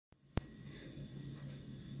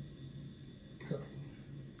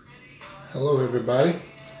Hello, everybody.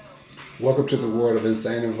 Welcome to the World of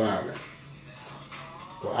Insane Environment,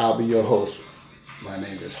 where I'll be your host. My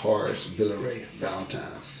name is Horace Billy Ray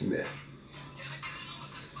Valentine Smith.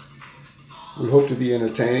 We hope to be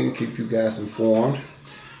entertaining and keep you guys informed,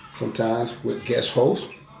 sometimes with guest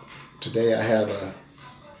hosts. Today I have a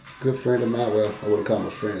good friend of mine. Well, I wouldn't call him a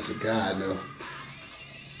friend, it's a guy I know.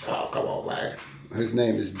 Oh, come on, man. His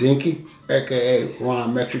name is Dinky, aka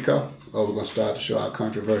Ron Mexico. Oh, we're going to start the show out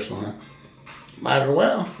controversial, huh? Might as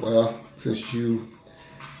well. Well, since you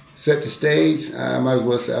set the stage, I might as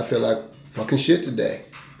well say I feel like fucking shit today.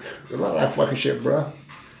 I look like fucking shit, bro.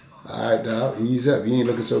 All right, dog, ease up. You ain't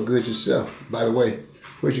looking so good yourself. By the way,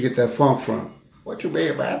 where'd you get that funk from? What you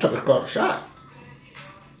mean, man? I took a shot.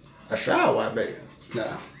 A shot, what, baby?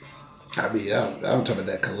 Nah. I'm talking about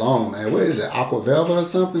that cologne, man. What is it, Aqua Velva or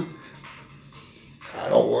something? I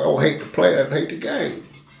don't hate the player, I hate the game.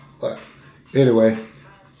 But anyway,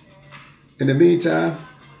 in the meantime,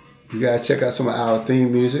 you guys check out some of our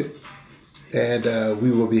theme music, and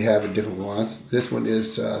we will be having different ones. This one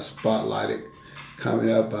is spotlighted, coming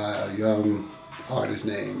up by a young artist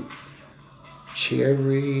named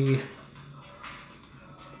Cherry.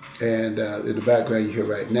 And in the background you hear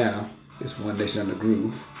right now is One Nation Under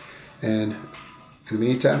Groove. And in the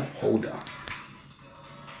meantime, hold on.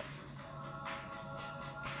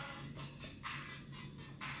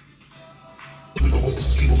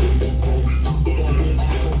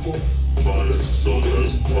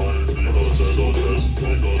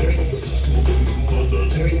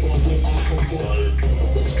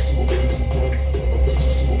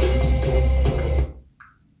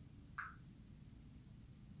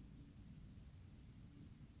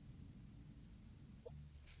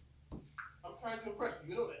 To impress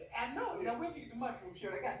you, I know. Where you get the mushroom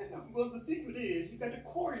shirt? I got that number. Well, the secret is you got to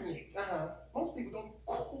coordinate. Most people don't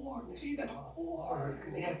coordinate. See, you got to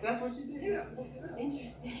coordinate. Yes, that's what you did. Yeah.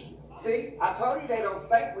 Interesting. See, I told you they don't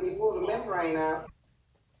stink when you pull the membrane out.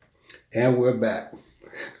 And we're back.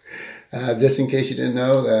 Just in case you didn't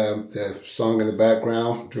know, the song in the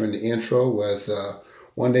background during the intro was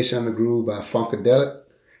One Nation Under Groove by Funkadelic,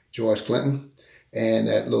 George Clinton. And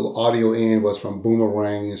that little audio end was from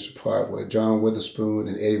Boomerang. It's the part where John Witherspoon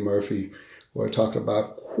and Eddie Murphy were talking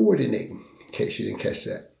about coordinating, in case you didn't catch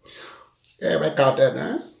that. Everybody caught that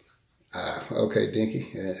now? Okay,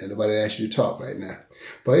 Dinky. And nobody asked you to talk right now.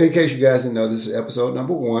 But in case you guys didn't know, this is episode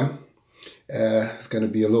number 1. It's going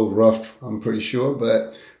to be a little rough, I'm pretty sure,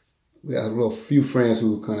 but we got a few friends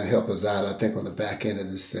who are going to help us out, I think, on the back end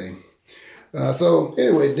of this thing. So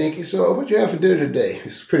anyway, Dinky, so what you have for dinner today?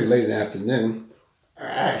 It's pretty late in the afternoon. I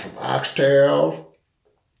had some oxtails,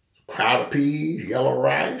 crowded peas, yellow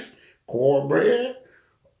rice, cornbread,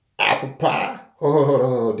 apple pie. Hold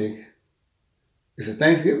on, Dinky. Is it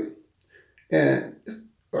Thanksgiving? And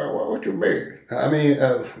what you made?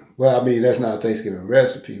 That's not a Thanksgiving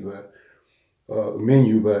recipe, but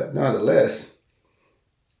menu, but nonetheless,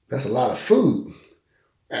 that's a lot of food.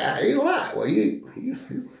 I eat a lot. Well, you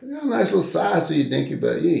got a nice little size to you, Dinky,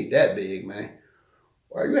 but you ain't that big, man.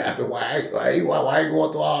 Why you happy? Why you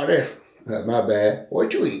going through all this? My bad.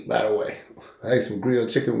 What you eat, by the way? I ate some grilled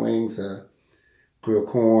chicken wings, grilled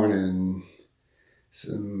corn, and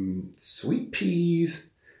some sweet peas.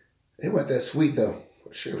 They weren't that sweet, though.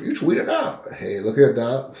 Sure, you sweet enough. Hey, look here,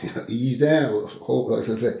 dog. Ease down.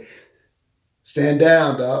 Stand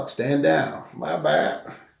down, dog. Stand down. My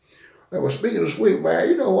bad. Well, speaking of sweet, man,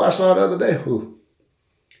 you know who I saw the other day? Who?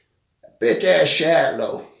 Bitch ass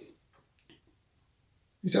Shadlow.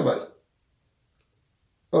 You talking about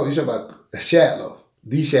Shadlow.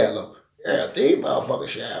 The Shadlow. Yeah, the motherfucker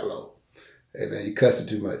Shadlow. Hey, man, you cussing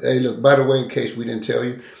too much. Hey, look, by the way, in case we didn't tell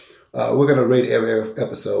you, we're going to rate every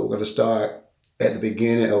episode. We're going to start at the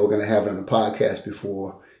beginning, and we're going to have it on the podcast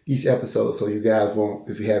before each episode, so you guys won't,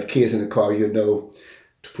 if you have kids in the car, you'll know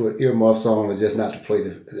to put earmuffs on or just not to play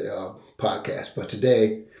the podcast. But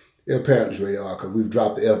today, it apparently is rated R because we've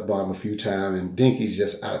dropped the F-bomb a few times, and Dinky's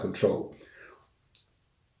just out of control.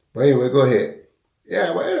 But anyway, go ahead.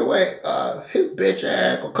 Yeah, well, anyway, his bitch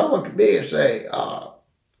ass will come up to me and say,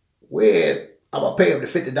 when I'm going to pay him the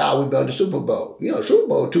 $50 we bet on the Super Bowl. Super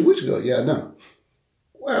Bowl 2 weeks ago. Yeah, I know.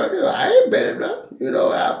 Well, I ain't bet him nothing.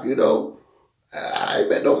 I ain't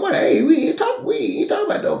bet no money. Hey, we ain't talking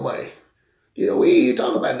about no money. We ain't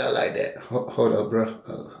talking about nothing like that. Hold up, bro.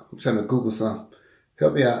 I'm trying to Google something.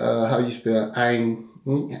 Help me out. How you spell ein?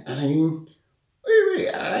 What do you mean?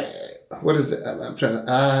 What is it? I'm trying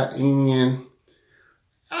to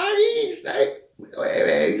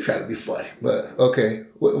Hey, you trying to be funny, but okay.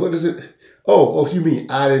 What is it? Oh, you mean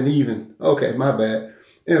odd and even? Okay, my bad.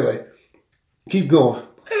 Anyway, keep going.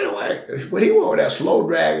 Anyway, when he went that slow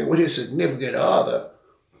dragging with his significant other,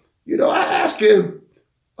 I asked him,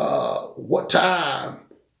 what time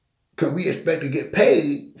can we expect to get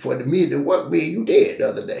paid for the work me and you did the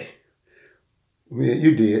other day?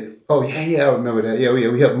 You did. Oh, yeah, I remember that. Yeah,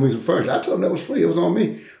 we helped move some furniture. I told him that was free. It was on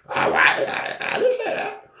me. I didn't say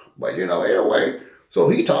that. But, anyway, so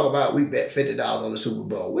he talked about we bet $50 on the Super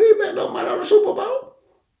Bowl. We ain't bet no money on the Super Bowl.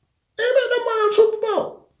 Ain't bet no money on the Super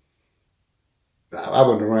Bowl. I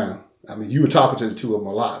wasn't around. I mean, you were talking to the two of them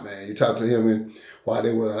a lot, man. You talked to him while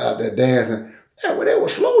they were out there dancing. Yeah, when they were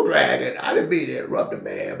slow dragging, I didn't mean to interrupt the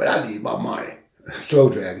man, but I need my money. Slow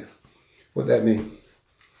dragging. What that mean?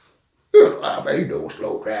 Man, you know what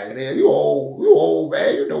slow dragging is. You old,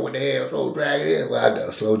 man. You know what the hell slow dragging is. Well, I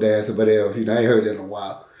know slow dancing, but else, I ain't heard that in a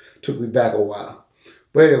while. Took me back a while.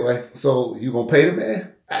 But anyway, so you gonna pay the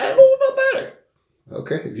man? I don't know about it.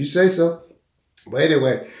 Okay, if you say so. But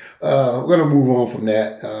anyway, we're gonna move on from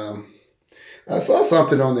that. I saw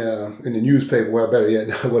something in the newspaper. Well, better yet,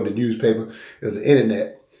 it wasn't the newspaper. It was the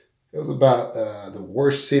internet. It was about the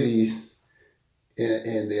worst cities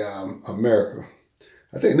in the America.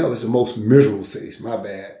 I think, no, it's the most miserable cities. My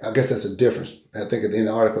bad. I guess that's a difference. I think at the end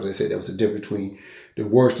of the article, they said there was a difference between the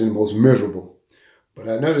worst and the most miserable. But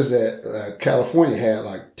I noticed that California had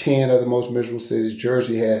like 10 of the most miserable cities.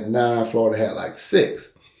 Jersey had 9. Florida had like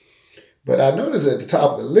 6. But I noticed at the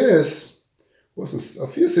top of the list was a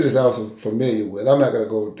few cities I was familiar with. I'm not going to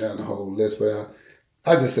go down the whole list, but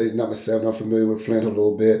I just say number 7. I'm familiar with Flint a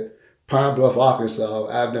little bit. Pine Bluff, Arkansas.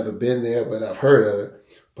 I've never been there, but I've heard of it.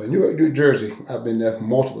 But New Jersey, I've been there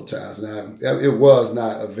multiple times. Now, it was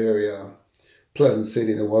not a very pleasant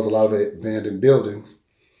city. There was a lot of abandoned buildings.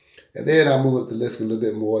 And then I moved up the list a little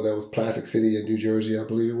bit more. There was Plastic City in New Jersey, I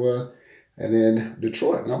believe it was. And then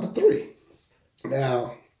Detroit, number 3.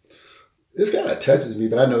 Now, this kind of touches me,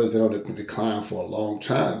 but I know it's been on the decline for a long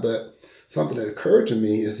time. But something that occurred to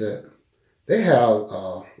me is that they have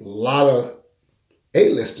a lot of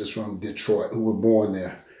A-listers from Detroit who were born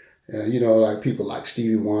there. Like people like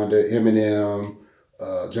Stevie Wonder, Eminem,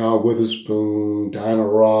 John Witherspoon, Diana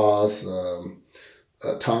Ross,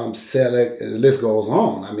 Tom Selleck, and the list goes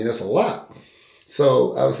on. I mean, that's a lot.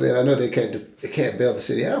 So I was saying, I know they can't bail the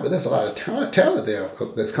city out, but there's a lot of talent there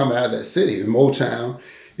that's coming out of that city. Motown,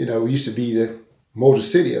 we used to be the Motor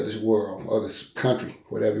City of this world, or this country,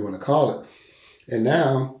 whatever you want to call it. And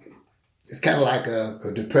now it's kind of like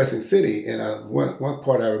a depressing city. And one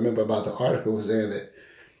part I remember about the article was there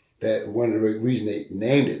that one of the reasons they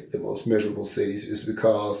named it the most miserable cities is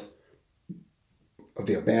because of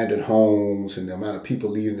the abandoned homes and the amount of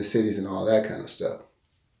people leaving the cities and all that kind of stuff.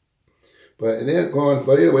 But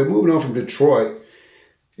anyway, moving on from Detroit,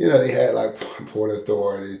 they had like Port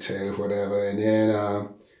Authority, whatever, and then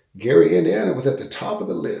Gary, Indiana was at the top of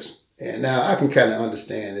the list. And now I can kind of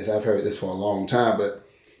understand this. I've heard this for a long time, but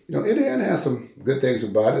Indiana has some good things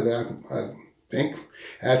about it that I think.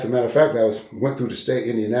 As a matter of fact, went through the state of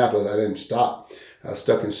Indianapolis. I didn't stop. I was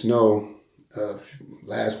stuck in snow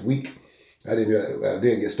last week. I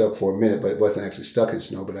did get stuck for a minute, but it wasn't actually stuck in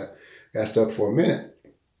snow, but I got stuck for a minute.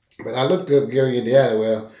 But I looked up Gary, Indiana.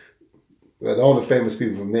 Well, the only famous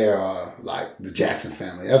people from there are like the Jackson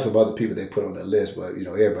family. There's some other people they put on the list, but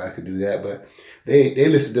everybody could do that. But they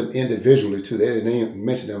listed them individually too. They didn't even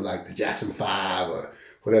mention them like the Jackson 5 or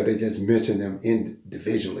whatever. They just mentioned them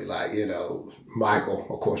individually, like, Michael,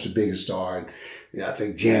 of course, the biggest star, and I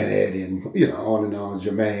think Janet, and, on and on,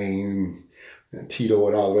 Jermaine, and Tito,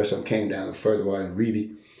 and all the rest of them came down the further one, and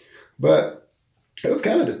Reedy. But it was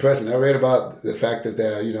kind of depressing. I read about the fact that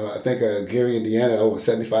I think Gary, Indiana, over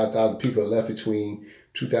 75,000 people left between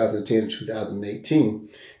 2010 and 2018.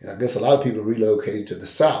 And I guess a lot of people relocated to the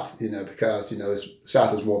South, because,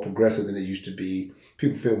 South is more progressive than it used to be.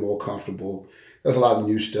 People feel more comfortable. There's a lot of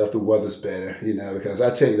new stuff. The weather's better, because I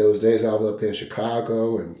tell you, those days I was up there in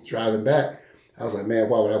Chicago and driving back, I was like, man,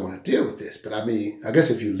 why would I want to deal with this? But I mean, I guess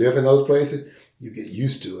if you live in those places, you get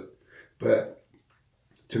used to it. But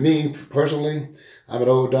to me, personally, I'm an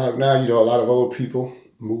old dog now. A lot of old people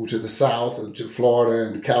move to the South and to Florida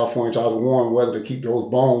and California to all the warm weather to keep those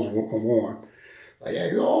bones warm. Like, yeah,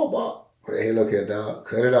 you're old, boy. Hey, look here, dog.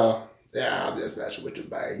 Cut it off. Yeah, I'm just messing with you,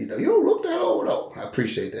 man. You don't look that old, though. I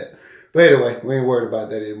appreciate that. But anyway, we ain't worried about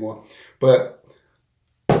that anymore. But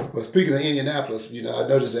speaking of Indianapolis, I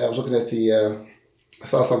noticed that I was looking at I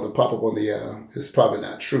saw something pop up on it's probably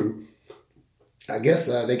not true. I guess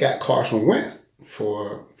they got Carson Wentz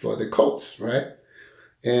for the Colts, right?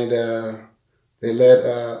 And they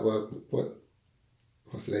let,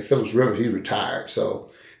 what's his name? Phillips Rivers, he retired. So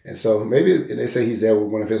maybe, and they say he's there with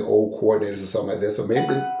one of his old coordinators or something like that. So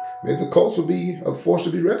maybe the Colts will be a force to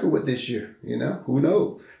be reckoned with this year. Who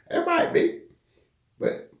knows? It might be.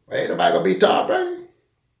 But ain't nobody going to be Tom Brady.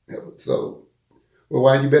 So, well,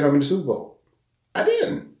 why did you bet him in the Super Bowl? I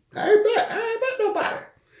didn't. I ain't bet nobody.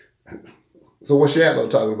 So what's Shadlow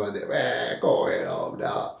talking about there? Man, go ahead on,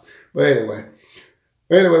 dog. But anyway,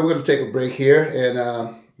 we're going to take a break here. And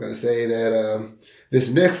I'm going to say that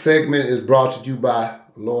this next segment is brought to you by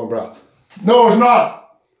Lauren Brown. No, it's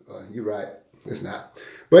not. You're right. It's not.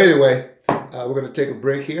 But anyway, we're going to take a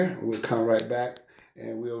break here. We'll come right back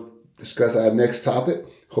and we'll discuss our next topic.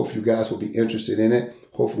 Hopefully you guys will be interested in it.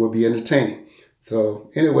 Hopefully we'll be entertaining. So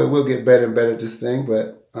anyway, we'll get better and better at this thing,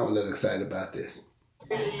 but I'm a little excited about this.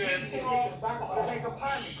 Hey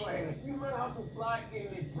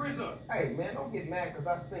man, don't get mad because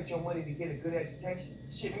I spent your money to get a good education.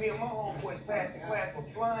 Shit, me and my homeboys passed the class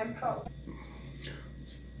with flying colors.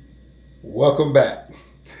 Welcome back.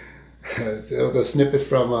 A snippet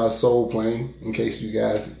from Soul Plane, in case you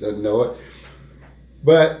guys don't know it.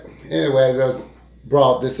 But anyway, I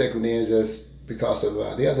brought this segment in just because of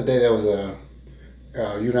the other day there was a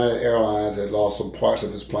United Airlines that lost some parts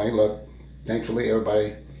of its plane. Look, thankfully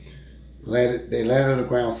everybody landed on the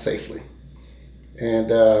ground safely. And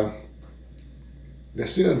they're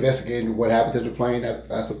still investigating what happened to the plane,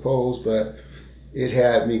 I suppose, but it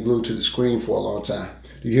had me glued to the screen for a long time.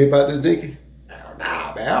 Do you hear about this, Dinky? Oh,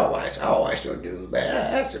 nah, man, I watch your news, man.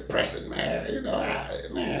 That's depressing, man. You know,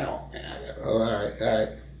 all right.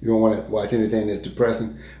 You don't want to watch anything that's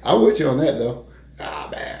depressing. I'm with you on that, though. Ah,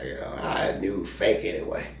 man, you know, I knew fake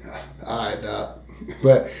anyway. All right, Doc.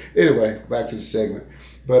 But anyway, back to the segment.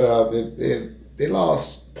 But they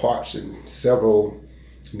lost parts in several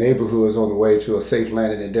neighborhoods on the way to a safe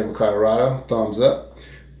landing in Denver, Colorado. Thumbs up.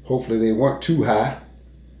 Hopefully they weren't too high.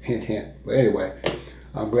 Hint, hint. But anyway,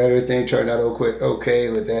 I'm glad everything turned out okay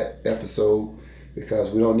with that episode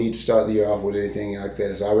because we don't need to start the year off with anything like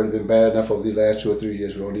that. It's already been bad enough over these last 2 or 3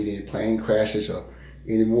 years. We don't need any plane crashes or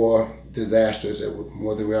any more disasters,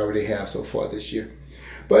 more than we already have so far this year.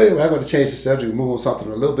 But anyway, I'm going to change the subject, move on something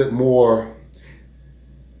a little bit more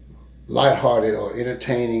lighthearted or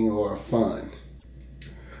entertaining or fun.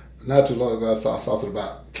 Not too long ago, I saw something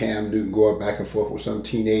about Cam Newton going back and forth with some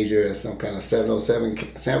teenager at some kind of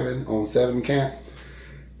 707 camp.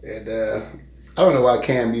 And I don't know why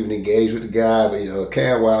Cam even engaged with the guy, but,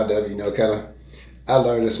 Cam wound up, I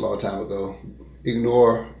learned this a long time ago.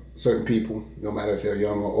 Ignore certain people, no matter if they're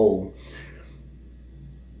young or old,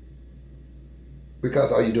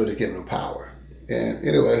 because all you're doing is giving them power. And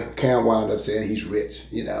anyway, Cam wound up saying he's rich,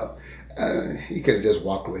 he could have just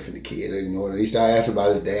walked away from the kid or ignored it. He started asking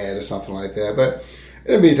about his dad or something like that. But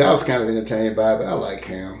in the meantime, I was kind of entertained by it, but I like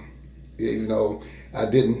Cam. Even though I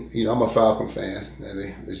didn't, I'm a Falcon fan. I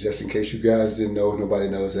mean, just in case you guys didn't know, nobody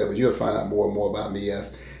knows that, but you'll find out more and more about me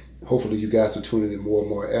as hopefully you guys are tuning in more and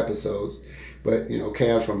more episodes. But,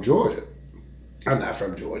 Cam's from Georgia. I'm not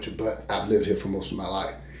from Georgia, but I've lived here for most of my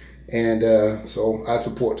life. And so I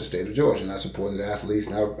support the state of Georgia, and I support the athletes,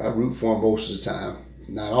 and I root for them most of the time.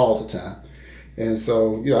 Not all the time. And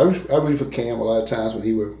so, I rooted for Cam a lot of times when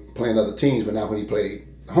he were playing other teams, but not when he played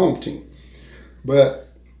the home team. But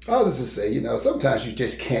all this to say, sometimes you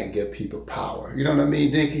just can't give people power. You know what I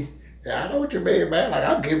mean, Dinky? Yeah, I know what you mean, man. Like,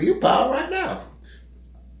 I'm giving you power right now.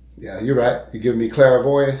 Yeah, you're right. You're giving me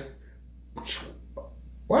clairvoyance.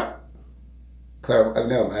 What?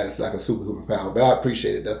 No, man, it's like a superhuman power, but I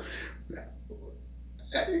appreciate it, though.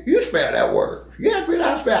 You spell that word. You have to be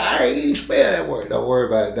how to spell. I ain't even spell that word. Don't worry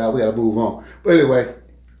about it, dog. We got to move on. But anyway,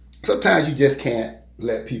 sometimes you just can't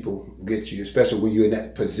let people get you, especially when you're in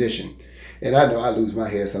that position. And I know I lose my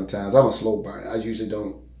head sometimes. I'm a slow burner. I usually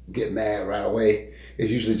don't get mad right away.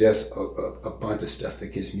 It's usually just a bunch of stuff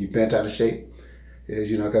that gets me bent out of shape.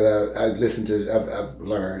 Because I've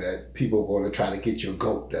learned that people want to try to get your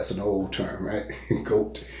goat. That's an old term, right?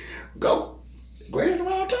 Goat. Greatest of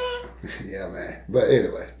all time? Yeah, man. But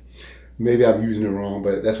anyway, maybe I'm using it wrong,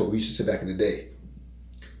 but that's what we used to say back in the day.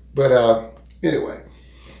 But anyway,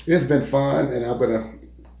 it's been fun, and I'm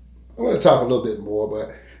gonna talk a little bit more.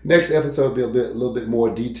 But next episode will be a little bit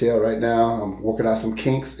more detail. Right now, I'm working out some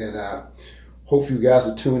kinks, and hope you guys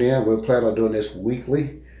will tune in. We're planning on doing this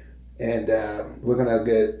weekly, and we're gonna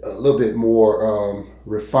get a little bit more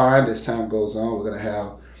refined as time goes on. We're gonna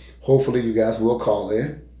have, hopefully, you guys will call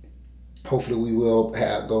in. Hopefully we will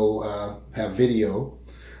have video,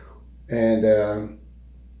 and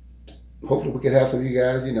hopefully we can have some of you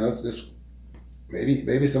guys, just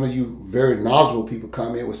maybe some of you very knowledgeable people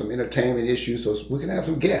come in with some entertainment issues, so we can have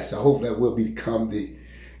some guests. I hope that will become the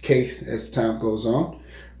case as time goes on.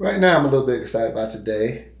 Right now, I'm a little bit excited about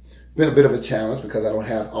today. Been a bit of a challenge because I don't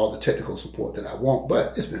have all the technical support that I want,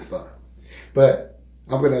 but it's been fun. But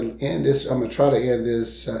I'm gonna end this. I'm gonna try to end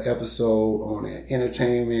this episode on an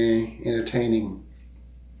entertaining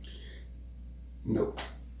note.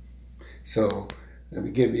 So let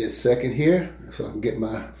me give me a second here, so I can get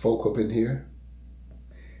my folk up in here,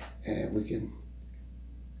 and we can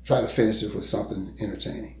try to finish it with something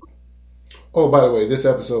entertaining. Oh, by the way, this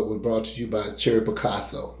episode was brought to you by Cherry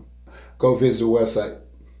Picasso. Go visit the website,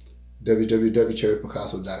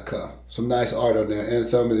 www.cherrypicasso.com. Some nice art on there and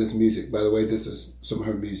some of this music. By the way, this is some of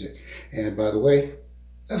her music. And by the way,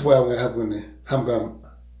 that's why I'm going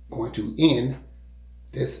to end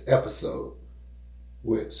this episode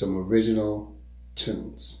with some original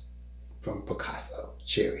tunes from Picasso,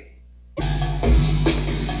 Cherry.